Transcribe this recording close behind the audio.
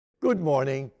Good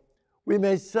morning. We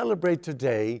may celebrate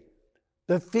today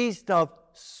the feast of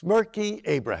smirky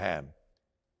Abraham.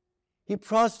 He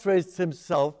prostrates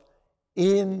himself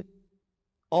in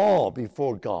awe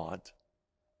before God,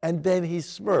 and then he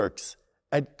smirks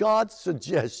at God's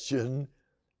suggestion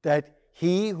that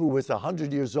he, who was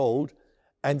 100 years old,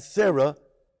 and Sarah,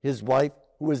 his wife,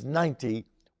 who was 90,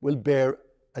 will bear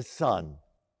a son.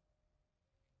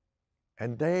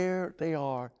 And there they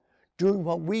are, doing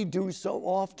what we do so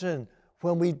often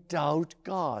when we doubt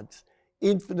God's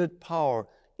infinite power,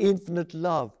 infinite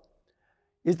love.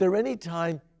 Is there any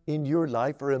time in your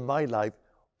life or in my life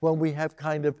when we have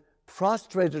kind of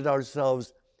prostrated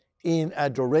ourselves in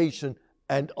adoration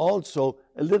and also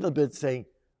a little bit saying,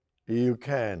 you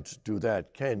can't do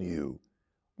that, can you?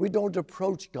 We don't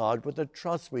approach God with the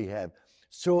trust we have.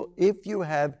 So if you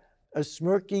have a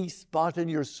smirky spot in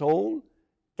your soul,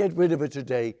 get rid of it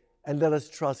today and let us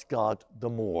trust God the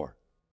more.